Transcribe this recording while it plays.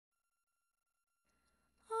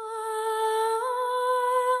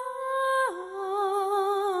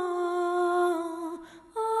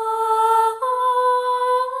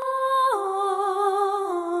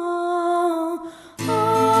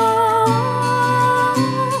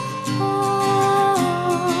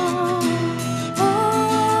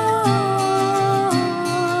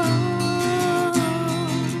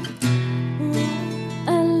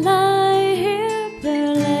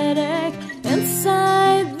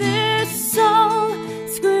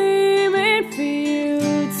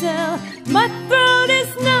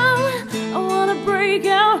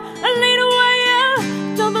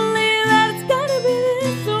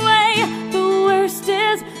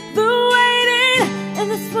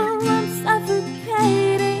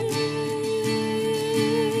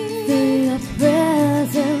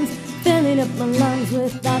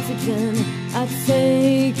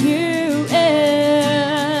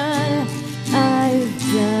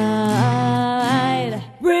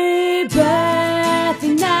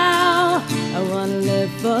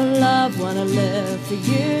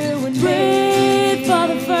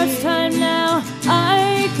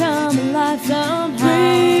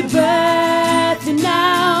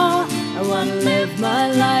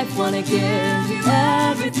wanna give you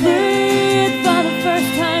everything. For the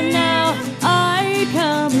first time now, I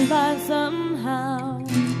come alive somehow.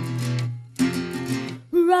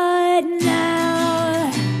 Right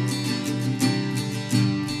now,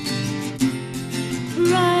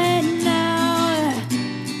 right now.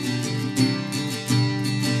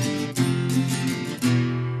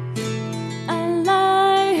 I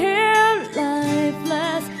lie here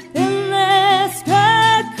lifeless in this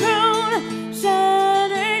cocoon,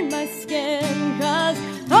 shedding my skin, 'cause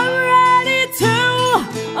I'm ready to.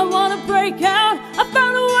 I wanna break out, I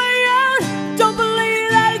found a way out. Don't believe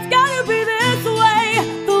that it's gotta be this way.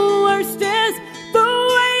 The worst is the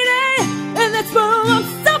waiting, and that's when I'm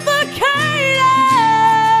suffocating.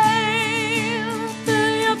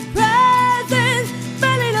 Feel your presence,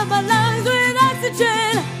 filling up my lungs with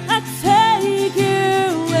oxygen. I take you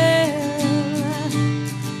in.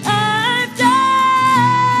 I've died,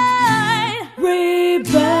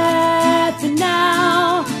 rebirthing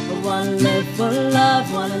now. I wanna live for love,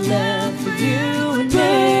 wanna live for you and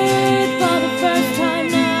me. For the first time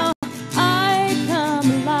now, I come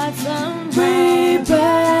alive somehow.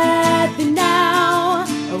 Rebirthing now.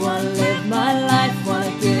 I wanna live my life,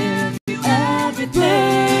 wanna give you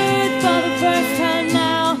everything. For the first time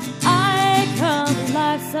now, I come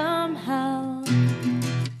alive somehow.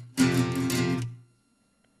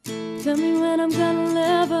 Tell me when I'm gonna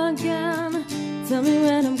live again. Tell me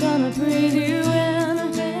when I'm gonna breathe you in.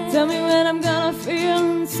 Tell me when I'm gonna feel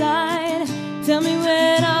inside. Tell me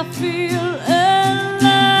when I feel